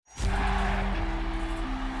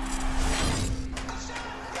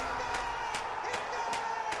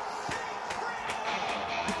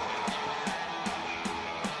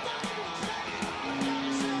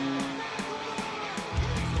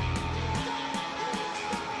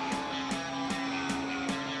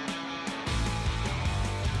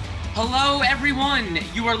Hello, everyone.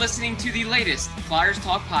 You are listening to the latest Flyers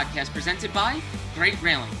Talk podcast presented by Great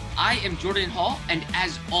Railing. I am Jordan Hall, and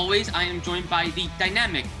as always, I am joined by the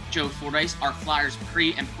dynamic Joe Fordyce, our Flyers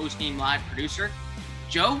pre- and post-game live producer.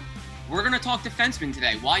 Joe, we're going to talk defensemen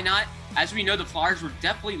today. Why not? As we know, the Flyers were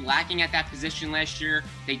definitely lacking at that position last year.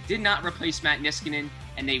 They did not replace Matt Niskanen,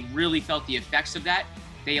 and they really felt the effects of that.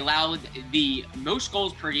 They allowed the most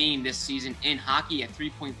goals per game this season in hockey at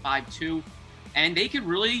 3.52, and they could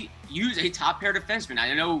really use a top pair defenseman.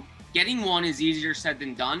 I know getting one is easier said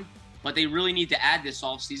than done, but they really need to add this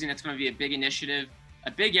offseason. It's going to be a big initiative,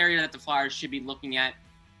 a big area that the Flyers should be looking at.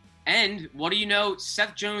 And what do you know?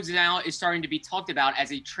 Seth Jones now is starting to be talked about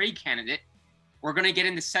as a trade candidate. We're going to get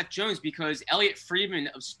into Seth Jones because Elliot Friedman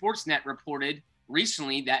of Sportsnet reported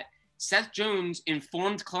recently that Seth Jones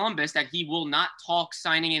informed Columbus that he will not talk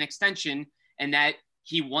signing an extension and that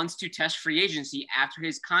he wants to test free agency after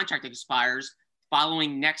his contract expires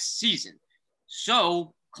following next season.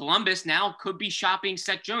 So Columbus now could be shopping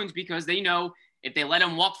Seth Jones because they know if they let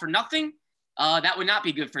him walk for nothing, that would not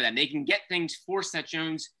be good for them. They can get things for Seth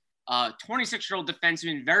Jones, 26-year-old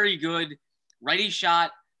defenseman, very good, righty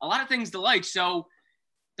shot, a lot of things to like. So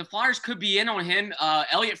the Flyers could be in on him.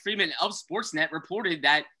 Elliot Friedman of Sportsnet reported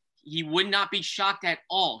that he would not be shocked at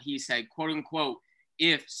all, he said, quote unquote,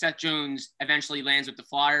 if Seth Jones eventually lands with the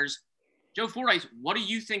Flyers. Joe Fordyce, what do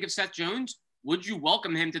you think of Seth Jones? Would you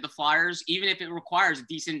welcome him to the Flyers, even if it requires a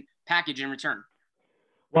decent package in return?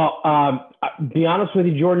 Well, be honest with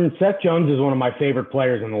you, Jordan, Seth Jones is one of my favorite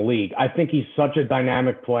players in the league. I think he's such a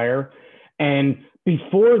dynamic player. And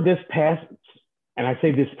before this past, and I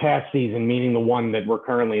say this past season, meaning the one that we're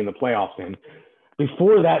currently in the playoffs in,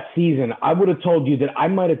 before that season, I would have told you that I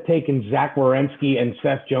might have taken Zach Werenski and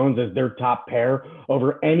Seth Jones as their top pair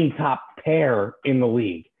over any top pair in the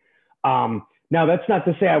league. Now, that's not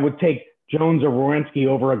to say I would take Jones or Werenski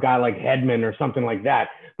over a guy like Hedman or something like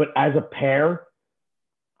that. But as a pair,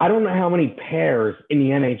 I don't know how many pairs in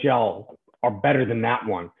the NHL are better than that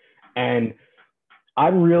one. And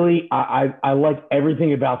I like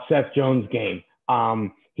everything about Seth Jones' game.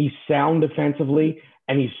 He's sound defensively,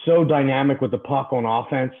 and he's so dynamic with the puck on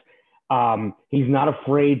offense. He's not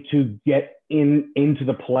afraid to get into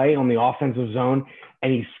the play on the offensive zone,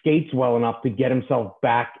 and he skates well enough to get himself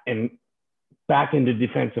back into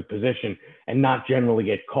defensive position and not generally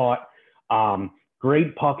get caught.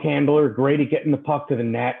 Great puck handler, great at getting the puck to the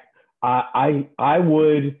net. I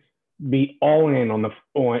would be all in on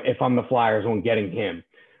if I'm the Flyers on getting him.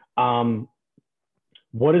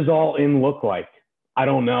 What does all in look like? I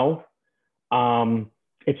don't know.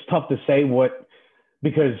 It's tough to say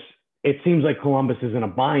because it seems like Columbus is in a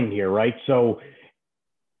bind here, right? So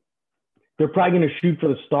they're probably going to shoot for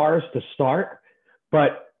the Stars to start,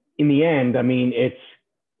 but in the end, I mean, it's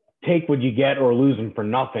take what you get or lose them for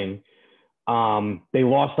nothing. They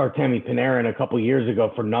lost Artemi Panarin a couple of years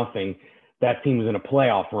ago for nothing. That team was in a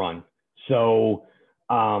playoff run. So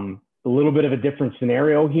a little bit of a different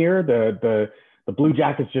scenario here. The Blue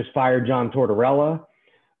Jackets just fired John Tortorella.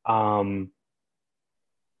 I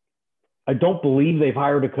don't believe they've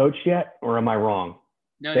hired a coach yet, or am I wrong?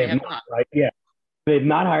 No, they have not. Right? Yeah. They've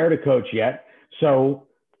not hired a coach yet. So,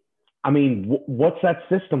 I mean, what's that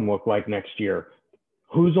system look like next year?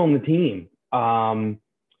 Who's on the team?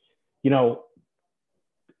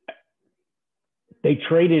 They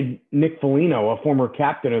traded Nick Foligno, a former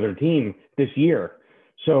captain of their team, this year.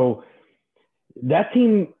 So that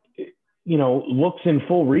team, looks in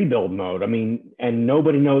full rebuild mode. I mean, and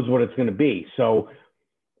nobody knows what it's going to be. So,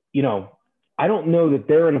 I don't know that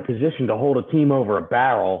they're in a position to hold a team over a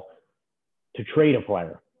barrel to trade a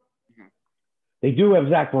player. Mm-hmm. They do have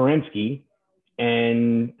Zach Werenski,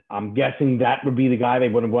 and I'm guessing that would be the guy they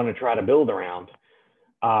would want to try to build around.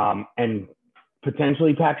 And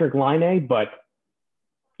potentially Patrick Laine, but,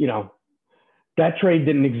 that trade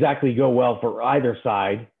didn't exactly go well for either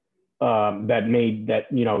side. That made that,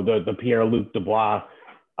 the Pierre-Luc Dubois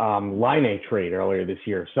Laine trade earlier this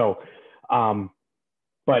year. So,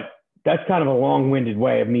 but that's kind of a long-winded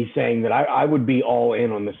way of me saying that I would be all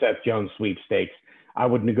in on the Seth Jones sweepstakes. I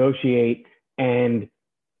would negotiate, and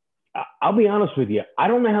I'll be honest with you. I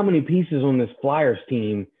don't know how many pieces on this Flyers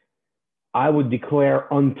team I would declare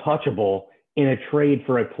untouchable in a trade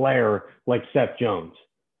for a player like Seth Jones.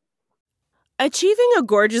 Achieving a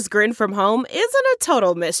gorgeous grin from home isn't a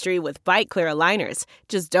total mystery with Byte Clear aligners.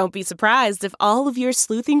 Just don't be surprised if all of your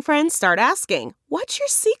sleuthing friends start asking, "What's your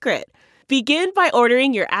secret?" Begin by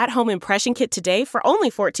ordering your at-home impression kit today for only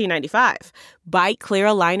 $14.95. Byte Clear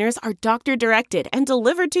aligners are doctor-directed and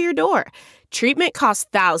delivered to your door. Treatment costs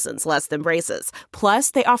thousands less than braces.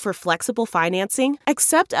 Plus, they offer flexible financing,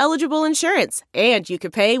 accept eligible insurance, and you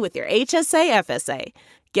can pay with your HSA FSA.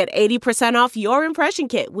 Get 80% off your impression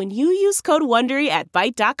kit when you use code WONDERY at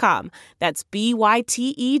Byte.com. That's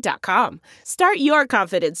BYTE.com. Start your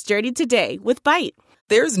confidence journey today with Byte.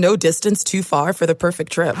 There's no distance too far for the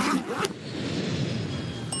perfect trip.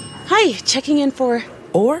 Hi, checking in for...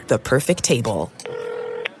 Or the perfect table.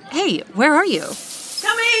 Hey, where are you?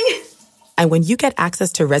 Coming! And when you get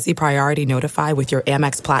access to Resi Priority Notify with your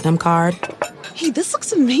Amex Platinum card... Hey, this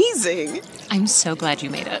looks amazing. I'm so glad you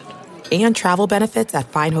made it. And travel benefits at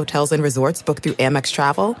fine hotels and resorts booked through Amex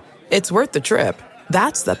Travel, it's worth the trip.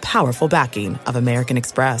 That's the powerful backing of American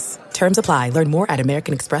Express. Terms apply. Learn more at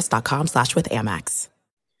americanexpress.com/withAmex.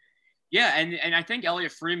 Yeah, and I think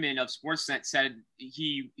Elliot Freeman of Sportsnet said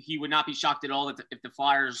he would not be shocked at all if the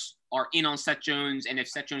Flyers are in on Seth Jones and if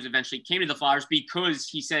Seth Jones eventually came to the Flyers, because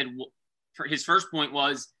he said for his first point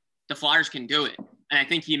was the Flyers can do it. And I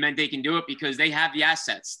think he meant they can do it because they have the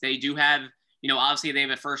assets. They do have, obviously they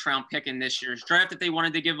have a first-round pick in this year's draft that they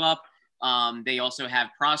wanted to give up. They also have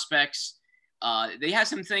prospects. They have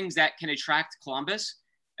some things that can attract Columbus.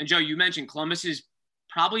 And, Joe, you mentioned Columbus is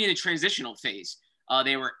probably in a transitional phase.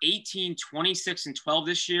 They were 18, 26, and 12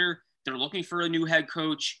 this year. They're looking for a new head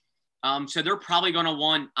coach. So they're probably going to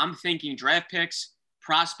want, I'm thinking, draft picks,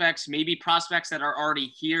 prospects, maybe prospects that are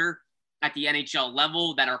already here at the NHL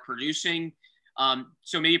level that are producing.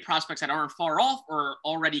 So maybe prospects that aren't far off or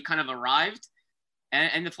already kind of arrived.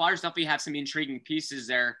 And the Flyers definitely have some intriguing pieces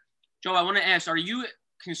there. Joe, I want to ask, are you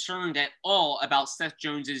concerned at all about Seth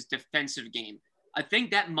Jones's defensive game? I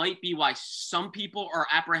think that might be why some people are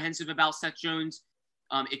apprehensive about Seth Jones.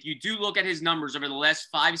 If you do look at his numbers over the last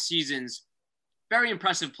 5 seasons, very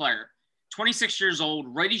impressive player. 26 years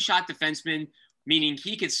old, righty shot defenseman, meaning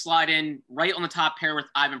he could slide in right on the top pair with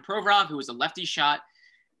Ivan Provorov, who is a lefty shot.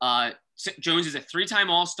 Jones is a 3-time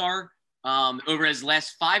All-Star. Over his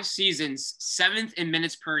last 5 seasons, 7th in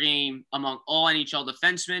minutes per game among all NHL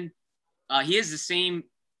defensemen. He has the same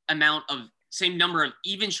number of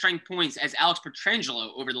even strength points as Alex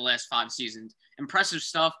Pietrangelo over the last 5 seasons. Impressive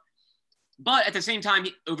stuff. But at the same time,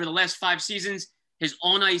 over the last 5 seasons, his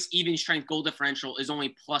on-ice even strength goal differential is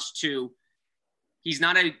only +2. He's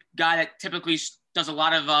not a guy that typically does a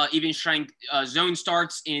lot of even strength zone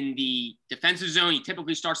starts in the defensive zone. He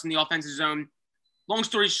typically starts in the offensive zone. Long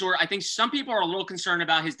story short, I think some people are a little concerned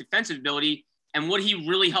about his defensive ability and would he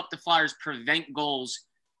really help the Flyers prevent goals.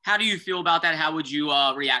 How do you feel about that? How would you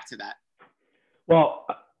react to that? Well,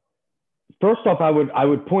 first off, I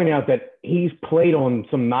would point out that he's played on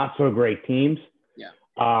some not so great teams. Yeah.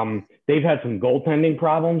 They've had some goaltending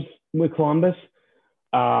problems with Columbus.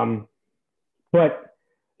 But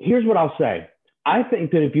here's what I'll say. I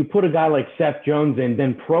think that if you put a guy like Seth Jones in,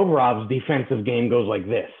 then Provorov's defensive game goes like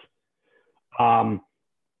this. And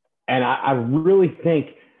I really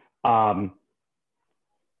think, I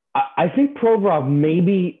think Provorov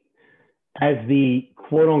maybe as the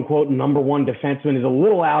quote unquote #1 defenseman is a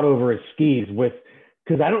little out over his skis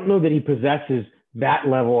because I don't know that he possesses that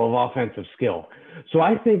level of offensive skill. So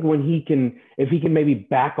I think if he can maybe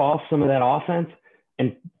back off some of that offense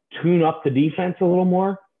and tune up the defense a little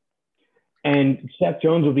more, and Seth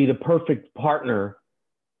Jones would be the perfect partner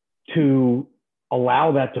to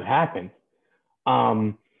allow that to happen.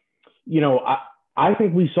 I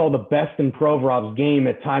think we saw the best in Provorov's game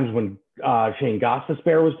at times when Shane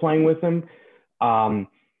Gostisbehere was playing with him,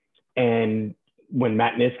 and when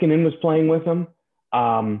Matt Niskanen was playing with him.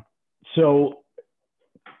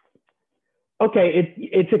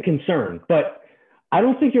 It's a concern, but I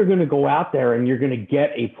don't think you're going to go out there and you're going to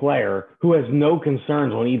get a player who has no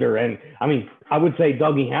concerns on either end. I mean, I would say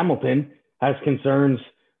Dougie Hamilton has concerns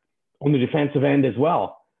on the defensive end as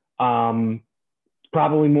well.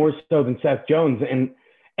 Probably more so than Seth Jones.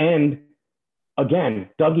 And again,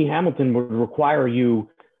 Dougie Hamilton would require you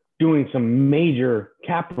doing some major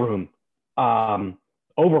cap room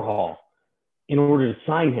overhaul in order to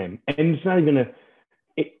sign him. And it's not even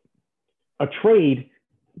a trade.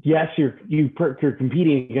 Yes, you're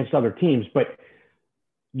competing against other teams, but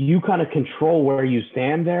you kind of control where you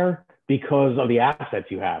stand there because of the assets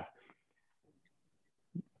you have.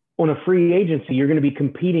 On a free agency, you're going to be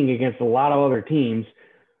competing against a lot of other teams.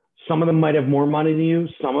 Some of them might have more money than you.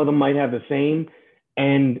 Some of them might have the same.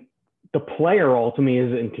 And the player ultimately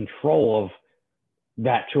is in control of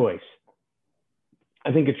that choice.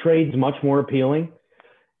 I think a trade's much more appealing.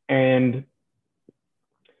 And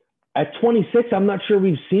at 26, I'm not sure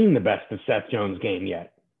we've seen the best of Seth Jones' game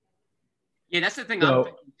yet. Yeah, that's the thing I'm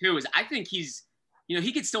thinking too, is I think he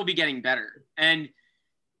could still be getting better. And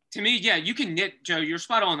To me, yeah, you can Joe, you're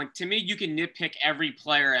spot on. Like, to me, you can nitpick every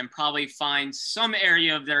player and probably find some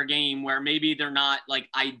area of their game where maybe they're not like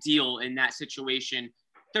ideal in that situation.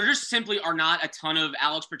 There just simply are not a ton of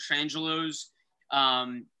Alex Petrangelos,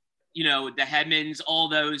 the Hedmans, all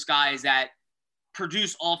those guys that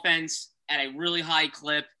produce offense at a really high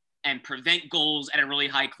clip and prevent goals at a really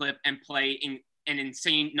high clip and play in an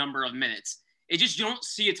insane number of minutes. You don't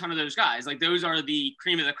see a ton of those guys. Like, those are the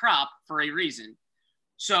cream of the crop for a reason.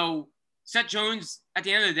 So Seth Jones, at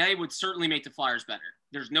the end of the day, would certainly make the Flyers better.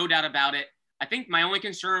 There's no doubt about it. I think my only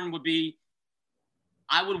concern would be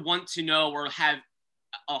I would want to know or have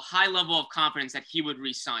a high level of confidence that he would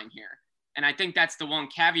re-sign here. And I think that's the one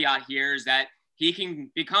caveat here is that he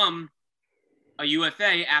can become a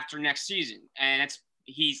UFA after next season. And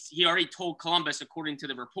he already told Columbus, according to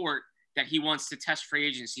the report, that he wants to test free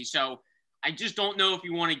agency. So I just don't know if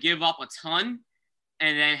you want to give up a ton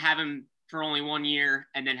and then have him for only 1 year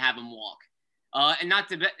and then have him walk. And not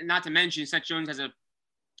to mention, Seth Jones has a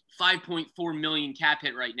 $5.4 million cap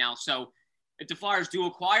hit right now. So if the Flyers do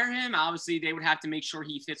acquire him, obviously they would have to make sure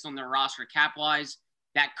he fits on their roster cap-wise.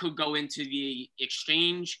 That could go into the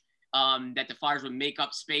exchange, that the Flyers would make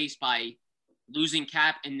up space by losing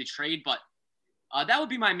cap in the trade. But that would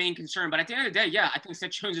be my main concern. But at the end of the day, yeah, I think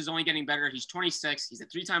Seth Jones is only getting better. He's 26. He's a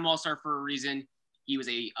 3-time All-Star for a reason. He was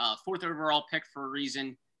a 4th overall pick for a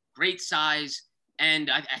reason. Great size.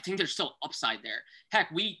 And I think there's still upside there.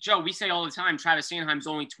 Heck, we say all the time, Travis Sanheim's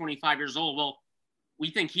only 25 years old. Well,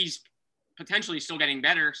 we think he's potentially still getting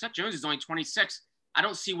better. Seth Jones is only 26. I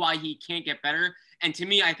don't see why he can't get better. And to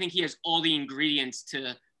me, I think he has all the ingredients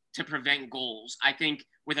to prevent goals. I think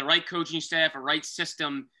with the right coaching staff, a right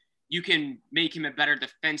system, you can make him a better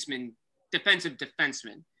defensive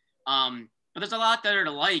defenseman. But there's a lot there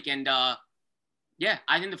to like. And, yeah,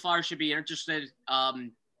 I think the Flyers should be interested.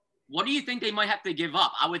 What do you think they might have to give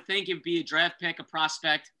up? I would think it'd be a draft pick, a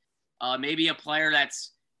prospect, maybe a player that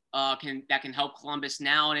can help Columbus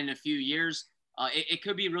now and in a few years. It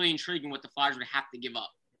could be really intriguing what the Flyers would have to give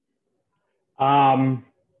up.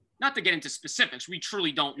 Not to get into specifics, we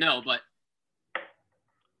truly don't know, but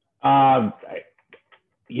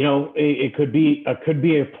it could be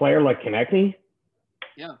a player like Konechny.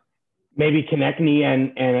 Yeah, maybe Konechny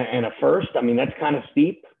and a first. I mean, that's kind of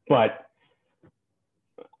steep, but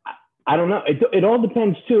I don't know. It all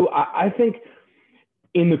depends too. I think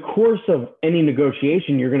in the course of any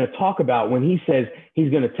negotiation, you're going to talk about when he says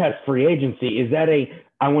he's going to test free agency. Is that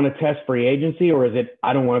I want to test free agency, or is it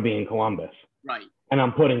I don't want to be in Columbus? Right. And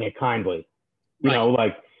I'm putting it kindly.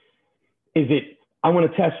 Right. Is it I want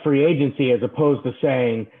to test free agency as opposed to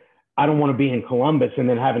saying I don't want to be in Columbus and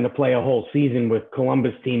then having to play a whole season with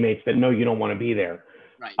Columbus teammates that know you don't want to be there.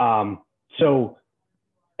 Right. So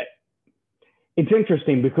it's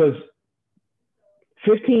interesting because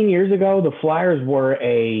 15 years ago, the Flyers were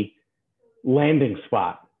a landing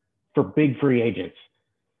spot for big free agents.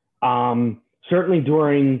 Certainly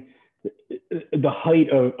during the height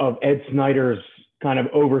of Ed Snyder's kind of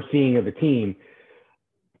overseeing of the team,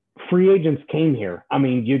 free agents came here. I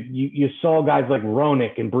mean, you saw guys like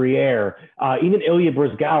Roenick and Briere, even Ilya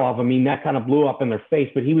Brizgalov. I mean, that kind of blew up in their face,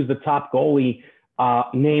 but he was the top goalie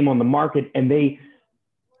name on the market, and they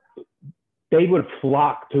would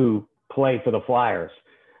flock to play for the Flyers.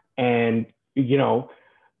 And,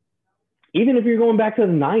 even if you're going back to the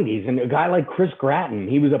 90s, and a guy like Chris Gratton,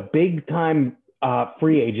 he was a big-time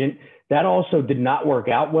free agent. That also did not work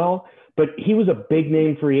out well, but he was a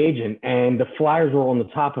big-name free agent, and the Flyers were on the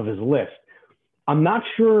top of his list. I'm not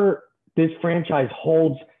sure this franchise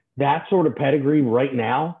holds that sort of pedigree right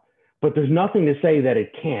now, but there's nothing to say that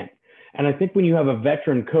it can't. And I think when you have a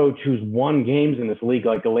veteran coach who's won games in this league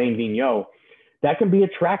like Alain Vigneault, that can be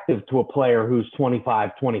attractive to a player who's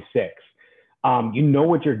 25, 26. You know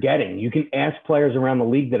what you're getting. You can ask players around the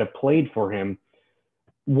league that have played for him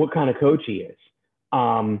what kind of coach he is.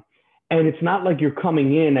 And it's not like you're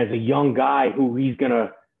coming in as a young guy who he's going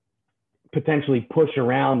to potentially push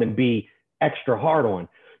around and be extra hard on.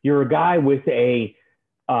 You're a guy with a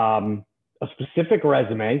specific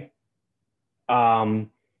resume, a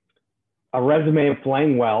resume of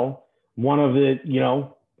playing well, one of the,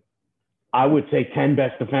 I would say 10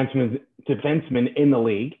 best defensemen in the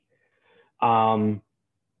league. I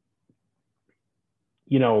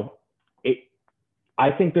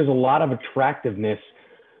think there's a lot of attractiveness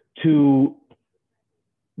to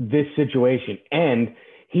this situation. And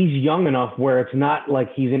he's young enough where it's not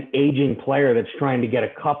like he's an aging player that's trying to get a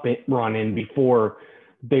cup run in before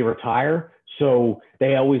they retire. So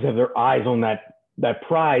they always have their eyes on that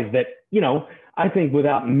prize that, I think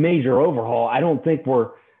without major overhaul, I don't think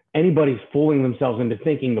anybody's fooling themselves into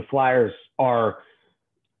thinking the Flyers are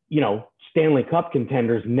Stanley Cup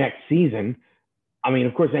contenders next season. I mean,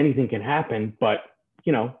 of course, anything can happen, but,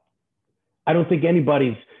 I don't think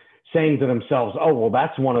anybody's saying to themselves, oh, well,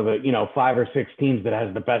 that's one of the, 5 or 6 teams that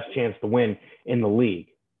has the best chance to win in the league.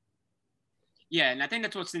 Yeah, and I think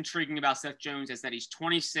that's what's intriguing about Seth Jones is that he's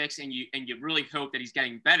 26 and you really hope that he's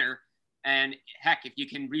getting better. And heck, if you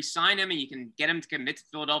can re-sign him and you can get him to commit to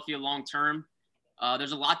Philadelphia long-term,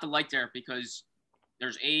 there's a lot to like there because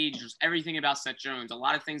there's age, there's everything about Seth Jones, a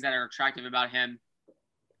lot of things that are attractive about him.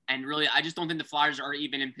 And really, I just don't think the Flyers are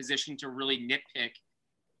even in position to really nitpick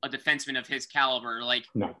a defenseman of his caliber. Like,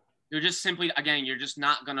 no. You're just simply, again, you're just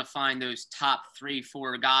not going to find those top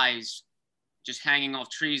 3-4 guys just hanging off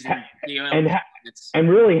trees. And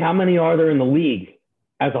really, how many are there in the league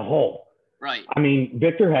as a whole? Right. I mean,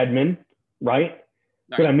 Victor Hedman, right?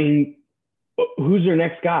 But I mean, who's their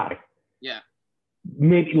next guy? Yeah.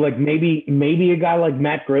 Maybe a guy like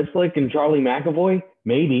Matt Grzelcyk and Charlie McAvoy,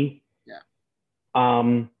 maybe. Yeah.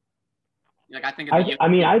 I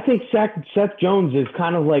think Seth Jones is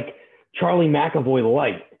kind of like Charlie McAvoy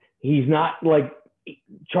light. He's not like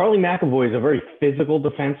Charlie McAvoy is a very physical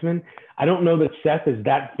defenseman. I don't know that Seth is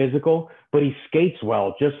that physical, but he skates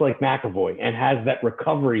well, just like McAvoy, and has that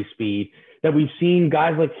recovery speed that we've seen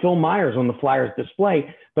guys like Phil Myers on the Flyers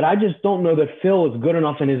display. But I just don't know that Phil is good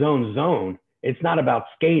enough in his own zone. It's not about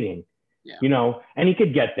skating, and he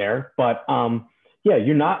could get there, but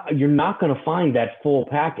you're not going to find that full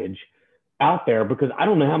package out there because I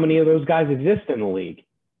don't know how many of those guys exist in the league.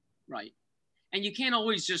 Right. And you can't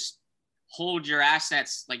always just hold your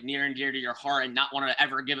assets like near and dear to your heart and not want to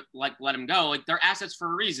ever let them go. Like they're assets for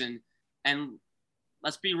a reason. And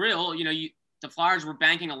let's be real, the Flyers were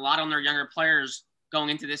banking a lot on their younger players going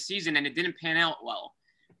into this season and it didn't pan out well.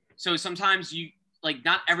 So sometimes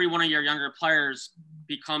not every one of your younger players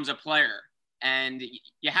becomes a player and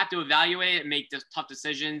you have to evaluate it and make tough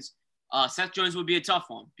decisions. Seth Jones would be a tough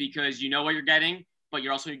one because you know what you're getting, but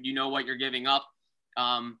you're also, what you're giving up.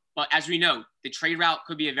 But as we know, the trade route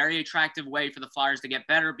could be a very attractive way for the Flyers to get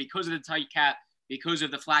better because of the tight cap, because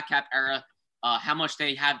of the flat cap era, how much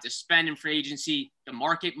they have to spend in free agency. The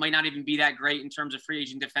market might not even be that great in terms of free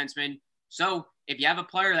agent defensemen. So if you have a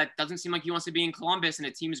player that doesn't seem like he wants to be in Columbus and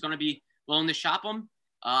a team is going to be willing to shop him,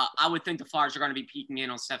 I would think the Flyers are going to be peeking in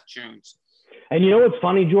on Seth Jones. And you know what's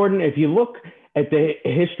funny, Jordan? If you look at the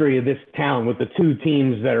history of this town with the two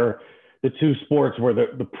teams that are the two sports where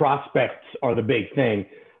the prospects are the big thing.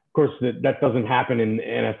 Of course, that doesn't happen in the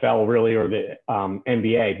NFL really or the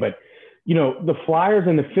NBA. But, the Flyers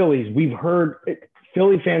and the Phillies, we've heard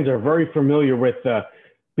Philly fans are very familiar with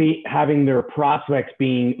having their prospects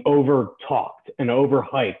being over-talked and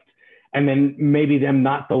overhyped and then maybe them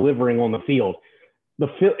not delivering on the field.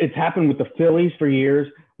 It's happened with the Phillies for years.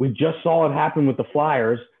 We just saw it happen with the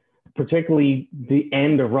Flyers, particularly the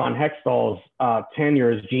end of Ron Hextall's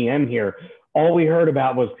tenure as GM here. All we heard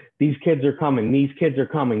about was these kids are coming, these kids are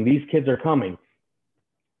coming, these kids are coming.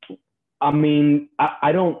 I mean,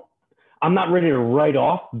 I'm not ready to write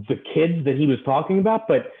off the kids that he was talking about,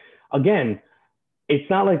 but again, it's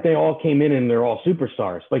not like they all came in and they're all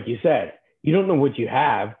superstars. Like you said, you don't know what you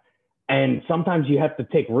have. And sometimes you have to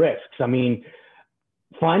take risks. I mean,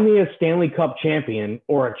 find me a Stanley Cup champion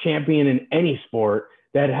or a champion in any sport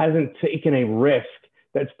that hasn't taken a risk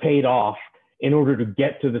that's paid off in order to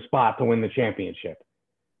get to the spot to win the championship.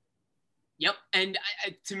 Yep. And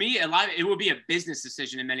to me, it would be a business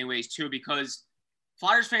decision in many ways too, because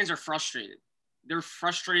Flyers fans are frustrated. They're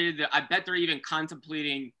frustrated. I bet they're even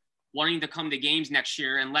contemplating wanting to come to games next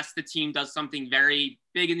year unless the team does something very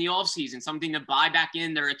big in the offseason, something to buy back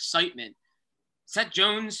in their excitement. Seth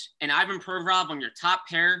Jones and Ivan Provorov on your top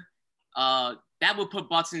pair, that will put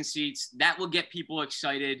butts in seats. That will get people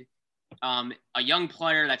excited. A young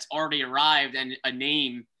player that's already arrived and a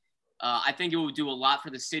name, I think it would do a lot for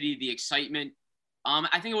the city, the excitement.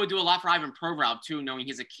 I think it would do a lot for Ivan Provorov, too, knowing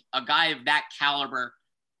he's a guy of that caliber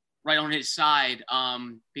right on his side,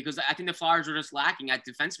 because I think the Flyers were just lacking at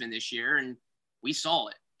defenseman this year, and we saw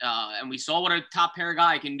it. And we saw what a top pair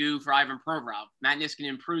guy can do for Ivan Provorov. Matt Niskanen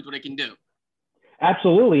improved what it can do.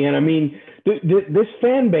 Absolutely. And I mean, this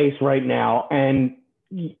fan base right now, and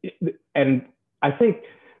I think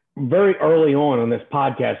very early on this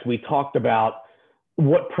podcast, we talked about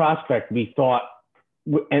what prospect we thought,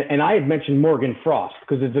 and I had mentioned Morgan Frost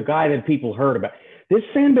because it's a guy that people heard about. This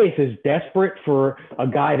fan base is desperate for a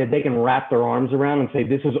guy that they can wrap their arms around and say,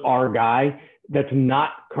 this is our guy that's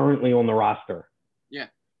not currently on the roster. Yeah.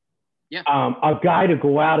 Yeah. A guy to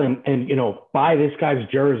go out and buy this guy's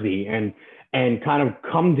jersey and kind of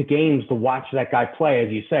come to games to watch that guy play.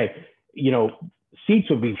 As you say, seats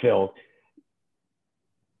would be filled.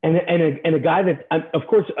 and a guy that, of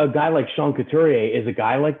course, a guy like Sean Couturier is a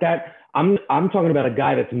guy like that. I'm talking about a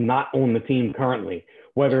guy that's not on the team currently,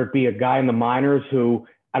 whether it be a guy in the minors who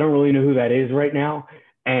I don't really know who that is right now,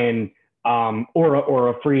 and or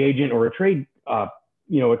a free agent or a trade a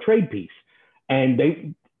trade piece.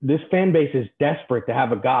 And this fan base is desperate to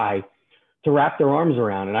have a guy to wrap their arms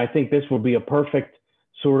around, and I think this would be a perfect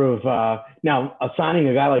sort of now signing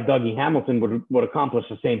a guy like Dougie Hamilton would accomplish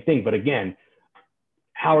the same thing, but again,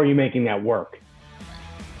 how are you making that work?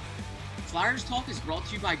 Flyers Talk is brought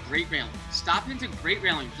to you by Great Railing. Stop into Great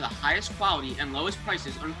Railing for the highest quality and lowest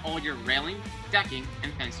prices on all your railing, decking,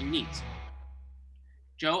 and fencing needs.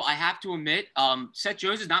 Joe, I have to admit, Seth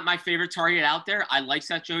Jones is not my favorite target out there. I like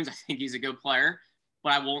Seth Jones. I think he's a good player,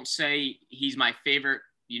 but I won't say he's my favorite,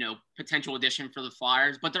 potential addition for the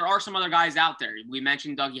Flyers. But there are some other guys out there. We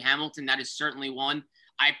mentioned Dougie Hamilton. That is certainly one.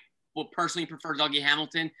 I will personally prefer Dougie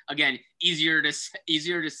Hamilton. Again, easier to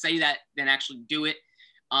say that than actually do it.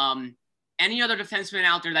 Any other defenseman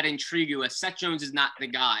out there that intrigue you? If Seth Jones is not the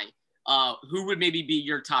guy, who would maybe be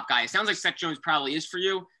your top guy? It sounds like Seth Jones probably is for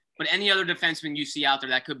you, but any other defenseman you see out there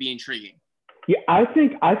that could be intriguing? Yeah, I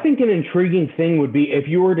think an intriguing thing would be if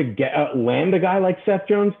you were to land a guy like Seth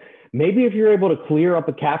Jones. Maybe if you're able to clear up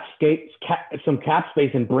some cap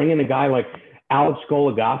space and bring in a guy like Alex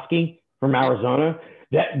Goligoski from Arizona.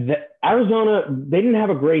 That Arizona, they didn't have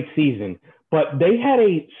a great season, but they had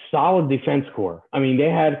a solid defense core. I mean, they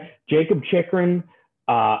had Jacob Chikrin,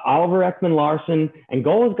 Oliver Ekman-Larsson, and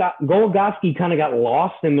Goligoski kind of got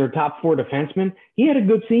lost in their top four defensemen. He had a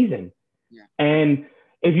good season. Yeah. And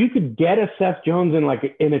if you could get a Seth Jones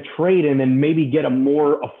in a trade and then maybe get a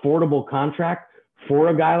more affordable contract for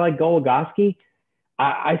a guy like Goligoski,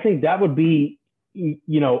 I think that would be,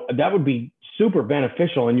 that would be super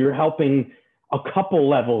beneficial, and you're helping a couple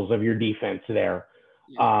levels of your defense there.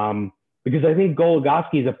 Yeah. Because I think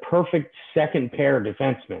Goligoski is a perfect second pair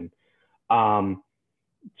defenseman.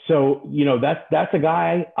 So, that's a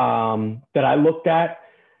guy that I looked at,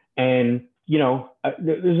 and,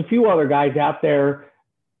 there's a few other guys out there.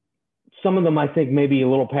 Some of them I think maybe a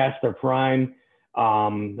little past their prime. I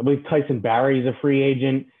believe Tyson Barrie is a free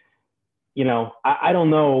agent. I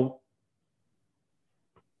don't know.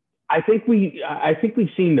 I think we've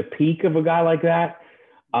seen the peak of a guy like that.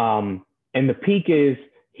 And the peak is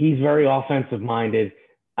he's very offensive minded.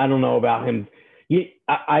 I don't know about him.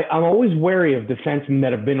 I'm always wary of defensemen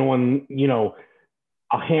that have been on,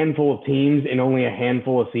 a handful of teams in only a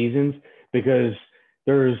handful of seasons, because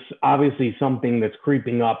there's obviously something that's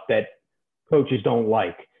creeping up that coaches don't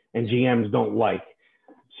like and GMs don't like.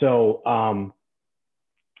 So,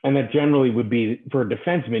 and that generally would be for a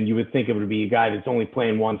defenseman, you would think it would be a guy that's only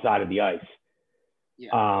playing one side of the ice.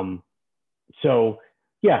 Yeah. So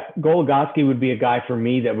yeah, Goligoski would be a guy for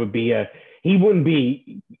me that would be he wouldn't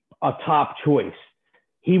be a top choice.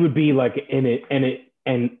 He would be like an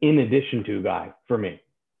in addition to guy for me.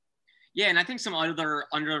 Yeah, and I think some other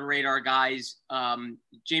under the radar guys,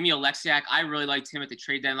 Jamie Oleksiak, I really liked him at the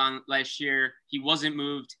trade deadline last year. He wasn't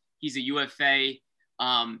moved. He's a UFA.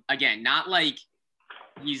 Again, not like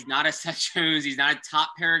he's not a Seth Jones. He's not a top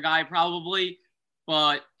pair guy probably,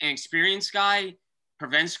 but an experienced guy,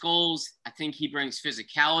 prevents goals. I think he brings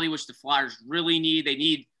physicality, which the Flyers really need. They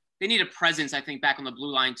need a presence, I think, back on the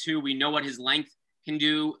blue line too. We know what his length can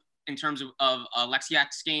do in terms of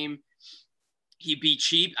Oleksiak's game. He'd be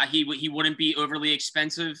cheap. He wouldn't be overly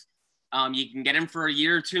expensive. You can get him for a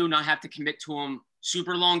year or two, not have to commit to him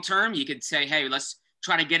super long term. You could say, hey, let's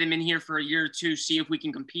try to get him in here for a year or two, see if we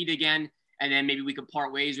can compete again, and then maybe we could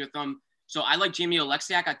part ways with him. So I like Jamie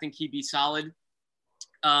Oleksiak. I think he'd be solid.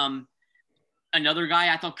 Another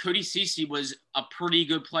guy, I thought Cody Ceci was a pretty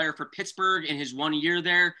good player for Pittsburgh in his 1 year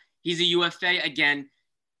there. He's a UFA. Again,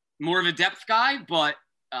 more of a depth guy, but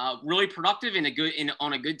really productive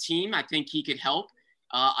on a good team. I think he could help.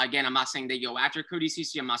 Again, I'm not saying they go after Cody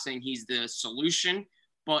Ceci. I'm not saying he's the solution,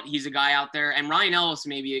 but he's a guy out there. And Ryan Ellis,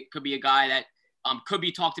 maybe it could be a guy that could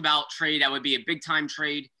be talked about trade. That would be a big time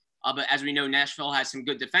trade. But as we know, Nashville has some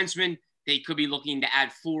good defensemen. They could be looking to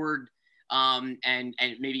add forward and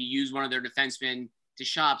maybe use one of their defensemen to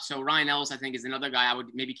shop. So Ryan Ellis, I think, is another guy I would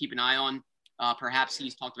maybe keep an eye on. Perhaps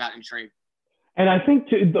he's talked about in trade. And I think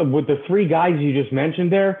with the three guys you just mentioned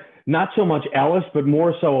there, not so much Ellis, but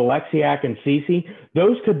more so Oleksiak and Ceci,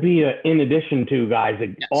 those could be in addition to guys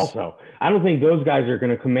that also. I don't think those guys are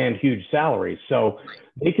going to command huge salaries. So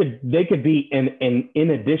they could be an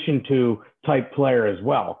in addition to type player as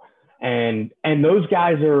well. And those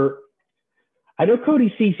guys are, I know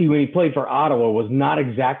Cody Ceci, when he played for Ottawa, was not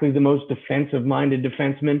exactly the most defensive-minded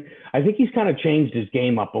defenseman. I think he's kind of changed his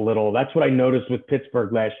game up a little. That's what I noticed with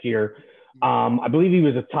Pittsburgh last year. I believe he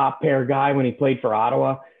was a top pair guy when he played for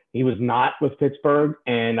Ottawa. He was not with Pittsburgh,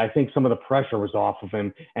 and I think some of the pressure was off of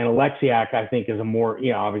him. And Oleksiak, I think, is a more,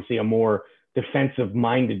 obviously a more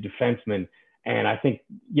defensive-minded defenseman. And I think,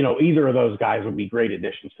 either of those guys would be great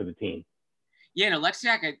additions to the team. Yeah, and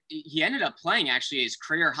Oleksiak, he ended up playing actually his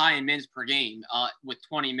career high in minutes per game with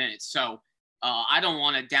 20 minutes. So I don't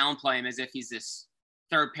want to downplay him as if he's this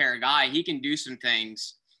third pair guy. He can do some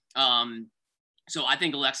things. So I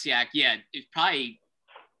think Oleksiak, is probably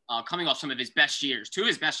coming off some of his best years, two of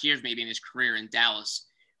his best years maybe in his career in Dallas.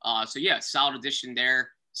 Solid addition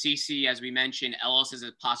there. CC, as we mentioned, Ellis is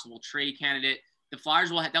a possible trade candidate. The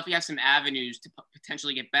Flyers will definitely have some avenues to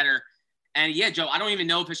potentially get better. And Joe, I don't even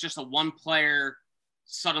know if it's just a one player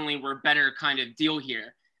suddenly we're better kind of deal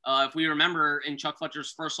here. If we remember in Chuck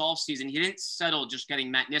Fletcher's first offseason, he didn't settle just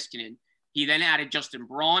getting Matt Niskanen. He then added Justin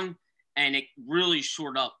Braun, and it really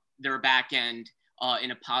shored up their back end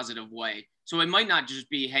in a positive way. So it might not just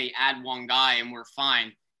be, hey, add one guy and we're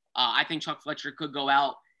fine. I think Chuck Fletcher could go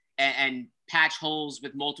out and patch holes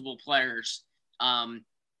with multiple players.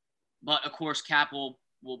 But of course, Cap will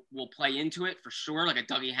play into it for sure, like a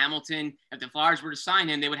Dougie Hamilton. If the Flyers were to sign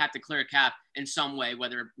him, they would have to clear Cap in some way,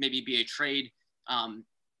 whether it maybe be a trade.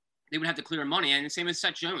 They would have to clear money. And the same as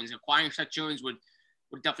Seth Jones. Acquiring Seth Jones would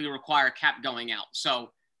definitely require Cap going out.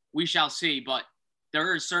 So we shall see. But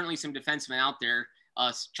there are certainly some defensemen out there.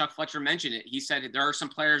 Chuck Fletcher mentioned it. He said there are some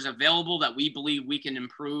players available that we believe we can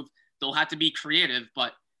improve. They'll have to be creative,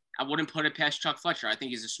 but I wouldn't put it past Chuck Fletcher. I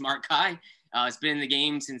think he's a smart guy. He's been in the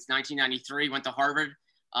game since 1993, went to Harvard.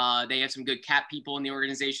 They have some good cap people in the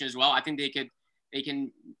organization as well. I think they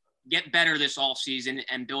can get better this offseason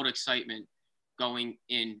and build excitement going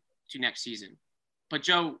into next season. But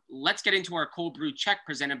Joe, let's get into our cold brew check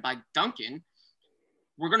presented by Dunkin'.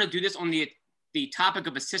 We're going to do this on the topic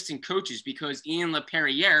of assistant coaches because Ian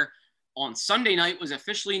LaPerriere on Sunday night was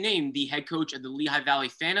officially named the head coach of the Lehigh Valley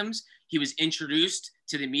Phantoms. He was introduced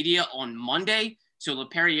to the media on Monday. So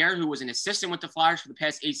LaPerriere, who was an assistant with the Flyers for the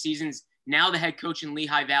past 8 seasons, now the head coach in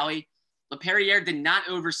Lehigh Valley. LaPerriere did not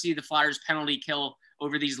oversee the Flyers penalty kill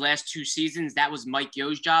over these last 2 seasons. That was Mike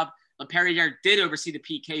Yo's job. LaPerriere did oversee the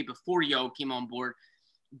PK before Yo came on board.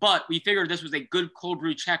 But we figured this was a good cold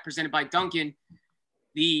brew check presented by Dunkin'.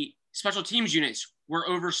 The special teams units were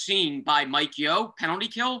overseen by Mike Yo, penalty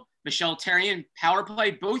kill, Michel Therrien, power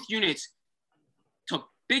play. Both units took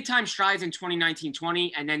big-time strides in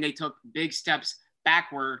 2019-20, and then they took big steps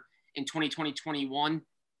backward in 2020-21.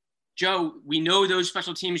 Joe, we know those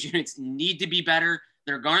special teams units need to be better.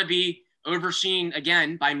 They're going to be overseen,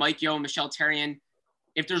 again, by Mike Yo and Michel Therrien.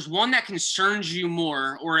 If there's one that concerns you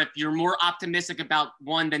more, or if you're more optimistic about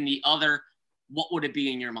one than the other, what would it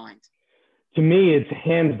be in your mind? To me, it's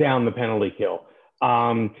hands down the penalty kill.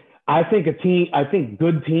 I think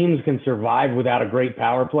good teams can survive without a great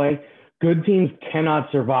power play. Good teams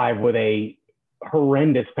cannot survive with a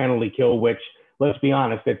horrendous penalty kill, which, let's be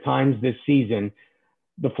honest, at times this season,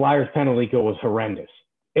 the Flyers penalty kill was horrendous.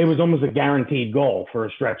 It was almost a guaranteed goal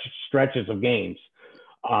for stretches of games.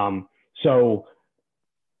 So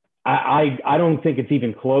I don't think it's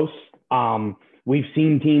even close. We've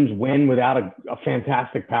seen teams win without a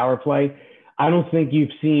fantastic power play. I don't think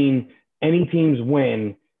you've seen any teams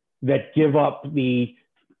win that give up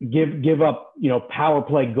power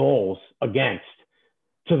play goals against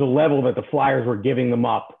to the level that the Flyers were giving them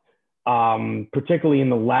up, particularly in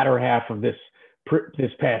the latter half of this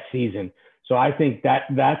past season. So I think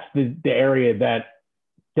that's the area that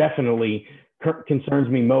definitely concerns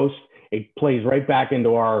me most. It plays right back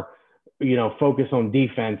into our, focus on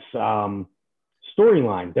defense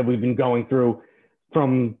storyline that we've been going through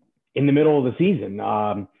from in the middle of the season.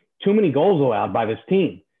 Too many goals allowed by this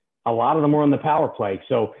team. A lot of them were on the power play.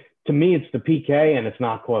 So to me, it's the PK, and it's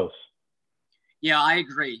not close. Yeah, I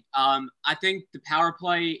agree. I think the power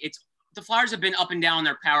play, the Flyers have been up and down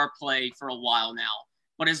their power play for a while now.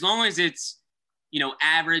 But as long as it's,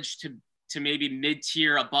 average to maybe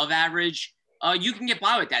mid-tier above average, you can get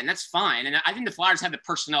by with that, and that's fine. And I think the Flyers have the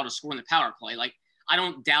personnel to score in the power play. Like, I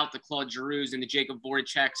don't doubt the Claude Giroux and the Jacob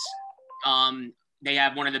Voraceks. They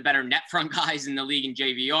have one of the better net front guys in the league in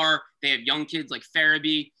JVR. They have young kids like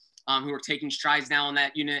Farabee who are taking strides now in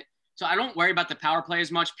that unit. So I don't worry about the power play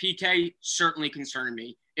as much. PK certainly concerned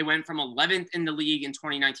me. It went from 11th in the league in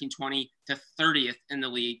 2019-20 to 30th in the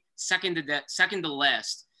league, second to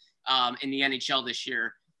last in the NHL this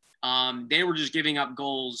year. They were just giving up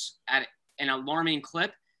goals at an alarming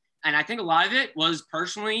clip. And I think a lot of it was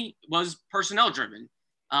personnel driven.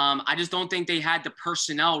 I just don't think they had the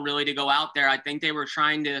personnel really to go out there. I think they were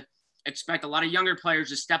trying to expect a lot of younger players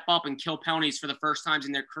to step up and kill penalties for the first times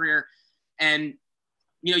in their career. And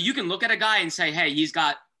you can look at a guy and say, hey, he's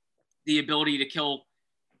got the ability to kill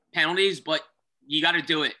penalties, but you got to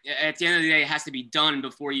do it. At the end of the day, it has to be done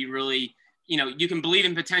before you really, you can believe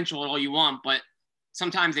in potential all you want, but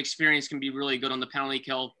sometimes experience can be really good on the penalty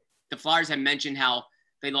kill. The Flyers had mentioned how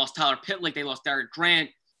they lost Tyler Pitlick, they lost Derek Grant,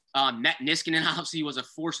 Matt Niskanen obviously was a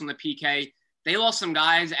force on the PK. They lost some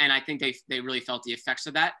guys, and I think they really felt the effects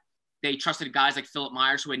of that. They trusted guys like Philip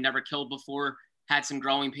Myers, who had never killed before, had some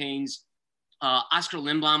growing pains. Oscar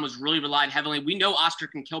Lindblom was really relied heavily. We know Oscar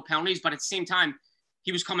can kill penalties, but at the same time,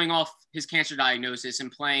 he was coming off his cancer diagnosis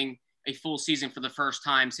and playing a full season for the first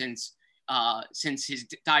time since his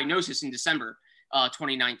diagnosis in December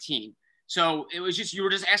 2019. So it was just, you were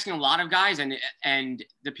just asking a lot of guys, and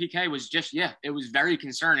the PK was just, it was very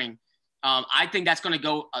concerning. I think that's going to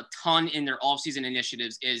go a ton in their offseason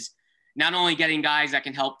initiatives, is not only getting guys that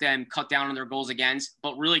can help them cut down on their goals against,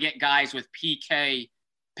 but really get guys with PK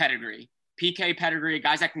pedigree,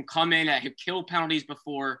 guys that can come in that have killed penalties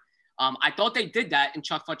before. I thought they did that in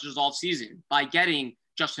Chuck Fletcher's offseason by getting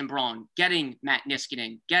Justin Braun, getting Matt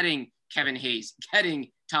Niskanen, getting Kevin Hayes, getting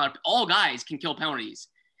Tyler. All guys can kill penalties.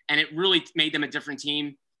 And it really made them a different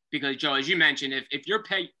team because, Joe, as you mentioned, if your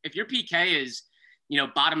PK is,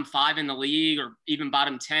 bottom 5 in the league or even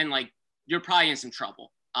bottom 10, like, you're probably in some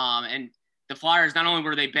trouble. And the Flyers, not only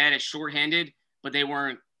were they bad at shorthanded, but they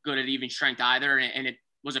weren't good at even strength either. And it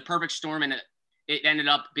was a perfect storm, and it ended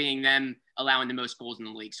up being them allowing the most goals in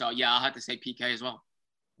the league. So, yeah, I'll have to say PK as well.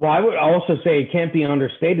 Well, I would also say it can't be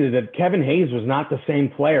understated that Kevin Hayes was not the same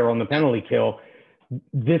player on the penalty kill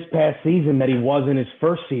this past season that he was in his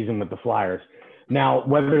first season with the Flyers. Now,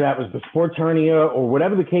 whether that was the sports hernia or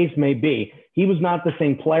whatever the case may be, he was not the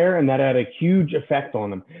same player, and that had a huge effect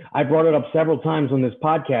on him. I brought it up several times on this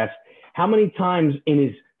podcast. How many times in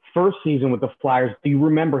his first season with the Flyers do you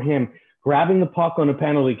remember him grabbing the puck on a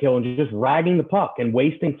penalty kill and just ragging the puck and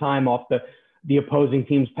wasting time off the opposing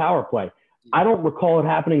team's power play? I don't recall it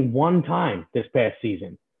happening one time this past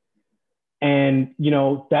season. And,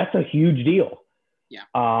 that's a huge deal.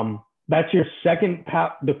 Yeah. That's your second,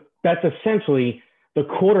 that's essentially the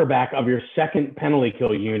quarterback of your second penalty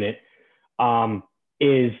kill unit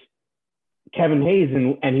is Kevin Hayes.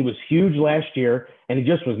 And he was huge last year, and he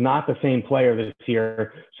just was not the same player this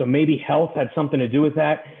year. So maybe health had something to do with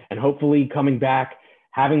that. And hopefully coming back,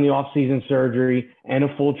 having the off-season surgery and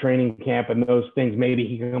a full training camp and those things, maybe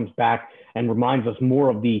he comes back and reminds us more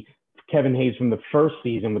of the Kevin Hayes from the first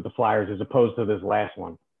season with the Flyers as opposed to this last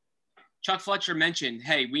one. Chuck Fletcher mentioned,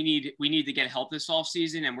 hey, we need to get help this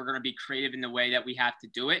offseason, and we're going to be creative in the way that we have to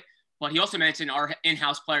do it. But he also mentioned our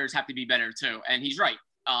in-house players have to be better too. And he's right.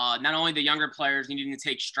 Not only the younger players needing to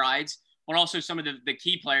take strides, but also some of the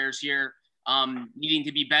key players here needing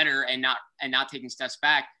to be better and not taking steps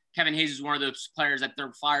back. Kevin Hayes is one of those players that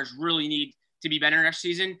the Flyers really need to be better next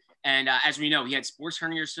season. And as we know, he had sports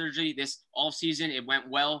hernia surgery this offseason. It went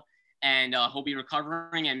well, and he'll be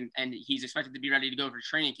recovering, and he's expected to be ready to go for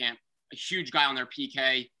training camp. A huge guy on their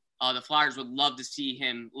PK. The Flyers would love to see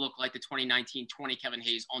him look like the 2019-20 Kevin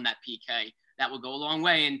Hayes on that PK. That would go a long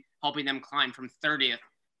way in helping them climb from 30th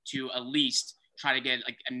to at least try to get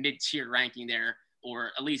like a mid-tier ranking there,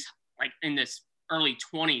 or at least like in this early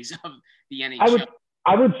 20s of the NHL.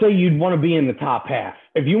 I would say you'd want to be in the top half.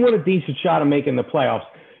 If you want a decent shot of making the playoffs,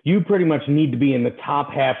 you pretty much need to be in the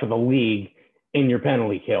top half of the league in your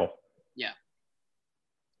penalty kill.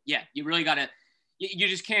 Yeah, you really got to – you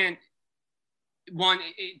just can't – one,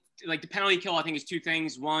 like the penalty kill, I think is two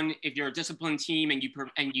things. One, if you're a disciplined team and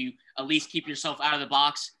you at least keep yourself out of the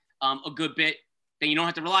box a good bit, then you don't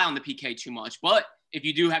have to rely on the PK too much. But if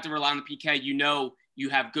you do have to rely on the PK, you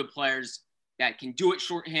have good players that can do it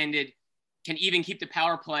shorthanded, can even keep the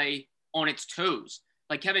power play on its toes.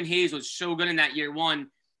 Like Kevin Hayes was so good in that year one.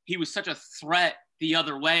 He was such a threat the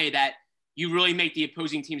other way that you really make the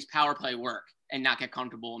opposing team's power play work and not get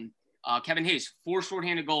comfortable. And Kevin Hayes, 4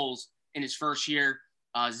 shorthanded goals in his first year,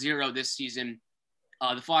 0 this season.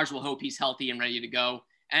 The Flyers will hope he's healthy and ready to go.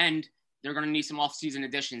 And they're going to need some off-season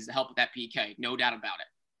additions to help with that PK, no doubt about it.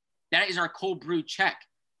 That is our cold brew check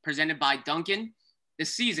presented by Dunkin'.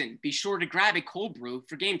 This season, be sure to grab a cold brew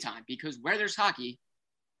for game time, because where there's hockey,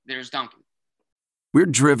 there's Dunkin'. We're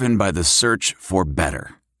driven by the search for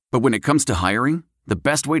better. But when it comes to hiring, the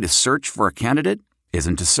best way to search for a candidate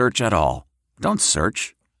isn't to search at all. Don't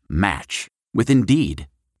search. Match with Indeed.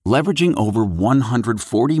 Leveraging over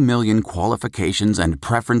 140 million qualifications and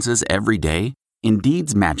preferences every day,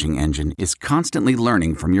 Indeed's matching engine is constantly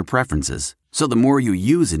learning from your preferences. So the more you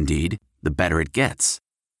use Indeed, the better it gets.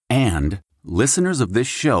 And listeners of this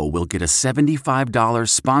show will get a $75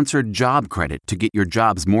 sponsored job credit to get your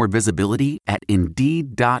jobs more visibility at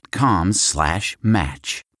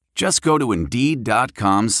Indeed.com/match. Just go to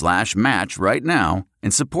Indeed.com/match right now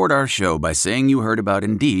and support our show by saying you heard about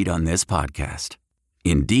Indeed on this podcast.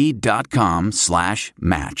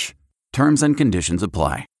 Indeed.com/match. Terms and conditions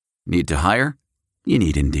apply. Need to hire? You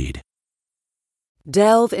need Indeed.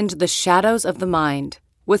 Delve into the shadows of the mind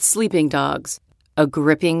with Sleeping Dogs, a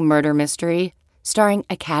gripping murder mystery starring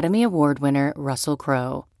Academy Award winner Russell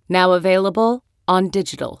Crowe. Now available on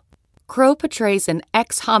digital. Crowe portrays an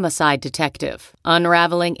ex-homicide detective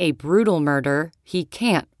unraveling a brutal murder he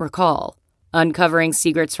can't recall. Uncovering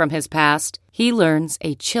secrets from his past, he learns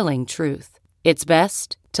a chilling truth. It's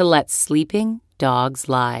best to let sleeping dogs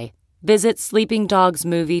lie. Visit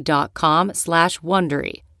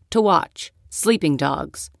sleepingdogsmovie.com/Wondery to watch Sleeping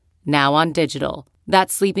Dogs, now on digital.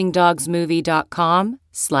 That's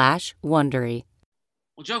sleepingdogsmovie.com/Wondery.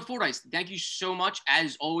 Well, Joe Fordyce, thank you so much.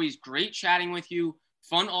 As always, great chatting with you.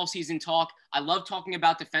 Fun all-season talk. I love talking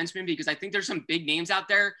about defensemen because I think there's some big names out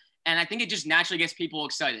there, and I think it just naturally gets people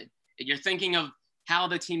excited. You're thinking of how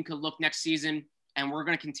the team could look next season, and we're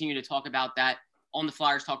going to continue to talk about that on the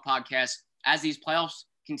Flyers Talk podcast as these playoffs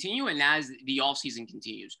continue and as the all-season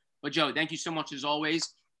continues. But, Joe, thank you so much as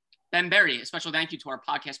always. Ben Berry, a special thank you to our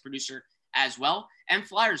podcast producer as well. And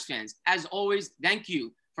Flyers fans, as always, thank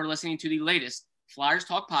you for listening to the latest Flyers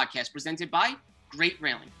Talk podcast presented by Great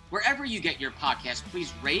Railing. Wherever you get your podcast,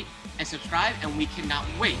 please rate and subscribe, and we cannot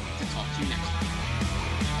wait to talk to you next time.